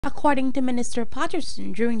According to Minister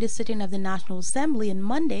Patterson during the sitting of the National Assembly on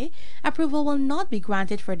Monday, approval will not be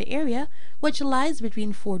granted for the area, which lies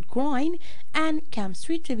between Fort Groyne and Camp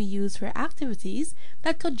Street, to be used for activities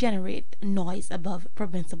that could generate noise above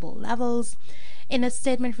permissible levels. In a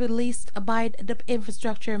statement released by the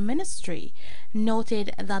Infrastructure Ministry,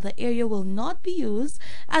 noted that the area will not be used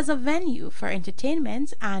as a venue for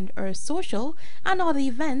entertainment and/or social and other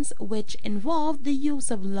events which involve the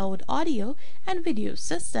use of loud audio and video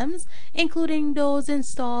systems, including those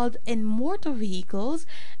installed in motor vehicles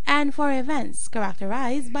and for events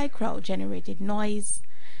characterized by crowd-generated noise.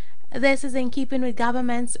 This is in keeping with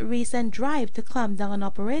government's recent drive to clamp down on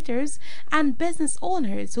operators and business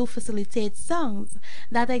owners who facilitate songs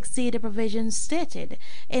that exceed the provisions stated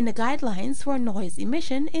in the guidelines for noise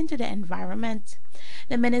emission into the environment.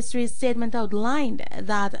 The ministry's statement outlined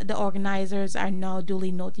that the organizers are now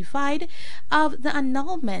duly notified of the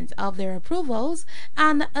annulment of their approvals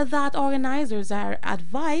and that organizers are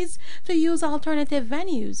advised to use alternative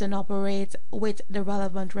venues and operate with the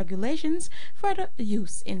relevant regulations for the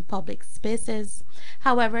use in public spaces.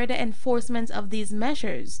 However, the enforcement of these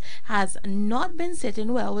measures has not been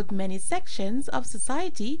sitting well with many sections of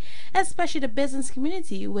society, especially the business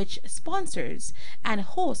community, which sponsors and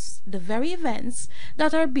hosts the very events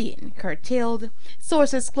that are being curtailed.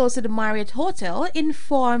 Sources close to the Marriott Hotel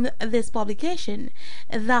informed this publication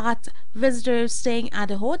that visitors staying at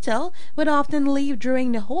the hotel would often leave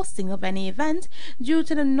during the hosting of any event due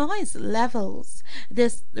to the noise levels.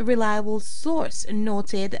 This reliable source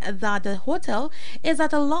noted that the hotel is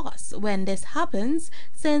at a loss when this happens,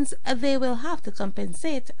 since they will have to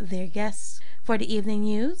compensate their guests. For the evening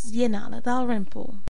news, Yenala Dalrymple.